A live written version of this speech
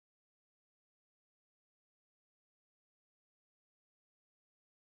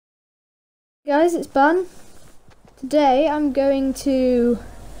Guys, it's Bun. Today I'm going to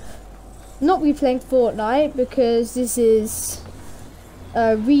not be playing Fortnite because this is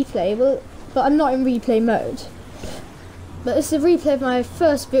a replay, but I'm not in replay mode. But this is a replay of my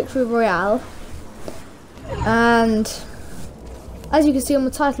first victory royale, and as you can see on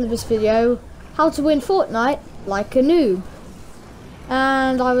the title of this video, how to win Fortnite like a noob.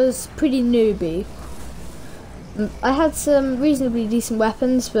 And I was pretty newbie. I had some reasonably decent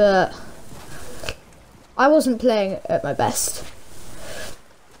weapons, but I wasn't playing at my best.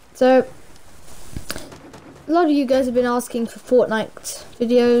 So a lot of you guys have been asking for Fortnite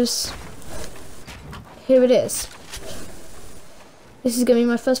videos. Here it is. This is going to be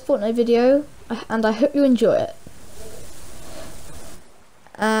my first Fortnite video, and I hope you enjoy it.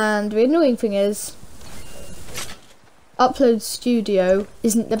 And the annoying thing is, Upload Studio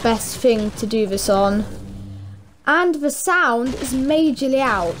isn't the best thing to do this on, and the sound is majorly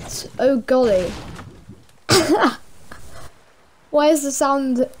out. Oh golly. Why is the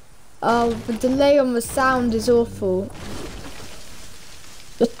sound, the delay on the sound is awful.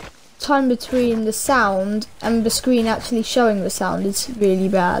 The time between the sound and the screen actually showing the sound is really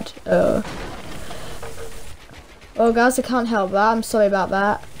bad. Oh guys, I can't help that, I'm sorry about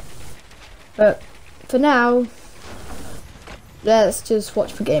that. But for now, let's just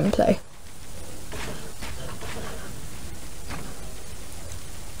watch the gameplay.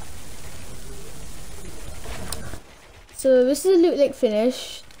 So this is a loot lake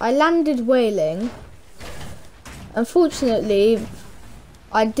finish. I landed whaling. Unfortunately,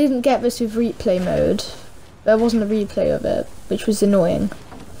 I didn't get this with replay mode. There wasn't a replay of it, which was annoying.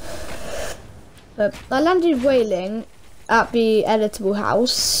 But I landed whaling at the editable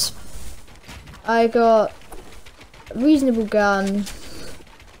house. I got a reasonable gun.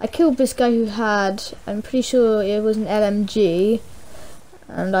 I killed this guy who had, I'm pretty sure it was an LMG.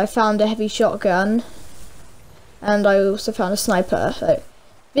 And I found a heavy shotgun. And I also found a sniper. So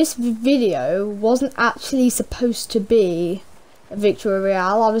this video wasn't actually supposed to be a victory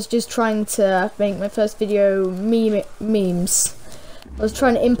royale. I was just trying to make my first video memes. I was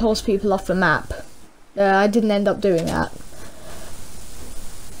trying to impulse people off the map. I didn't end up doing that.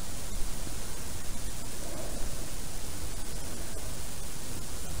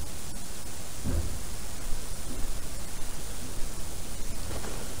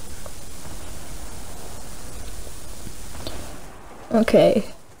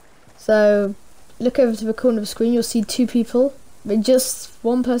 Okay, so look over to the corner of the screen, you'll see two people, but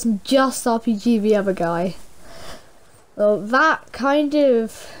one person just RPG'd the other guy. Well, that kind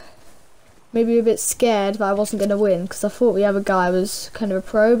of made me a bit scared that I wasn't going to win, because I thought the other guy was kind of a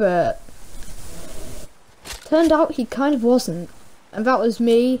pro, but turned out he kind of wasn't. And that was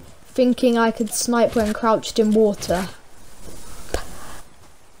me thinking I could snipe when crouched in water.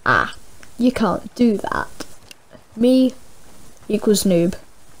 Ah, you can't do that. Me equals noob.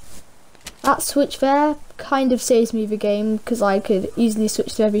 That switch there kind of saves me the game because I could easily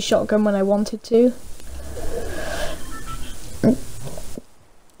switch to heavy shotgun when I wanted to.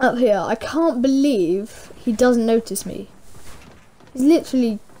 Up here, I can't believe he doesn't notice me. He's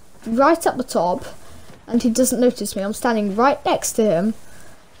literally right up the top and he doesn't notice me. I'm standing right next to him.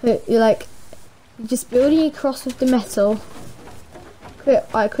 You're like, you're just building across with the metal.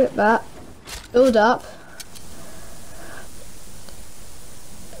 I quit that. Build up.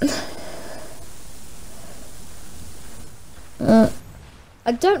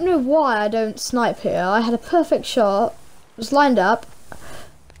 I don't know why I don't snipe here. I had a perfect shot, was lined up.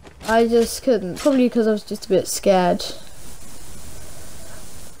 I just couldn't, probably because I was just a bit scared.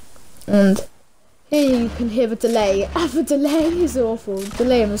 And here you can hear the delay. The delay is awful.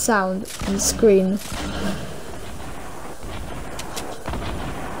 Delay in the sound on the screen.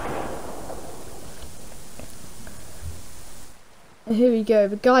 And here we go.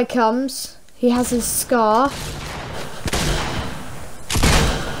 The guy comes. He has his scar.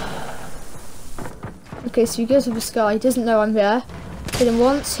 Okay, so he goes with a scar, he doesn't know I'm there. Hit him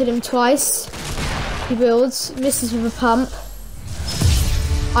once, hit him twice. He builds, misses with a pump.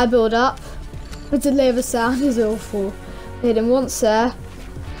 I build up. The delay of the sound is awful. Hit him once there,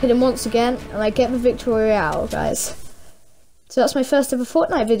 hit him once again, and I get the victory royale, guys. So that's my first ever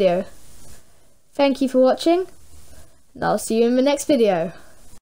Fortnite video. Thank you for watching, and I'll see you in the next video.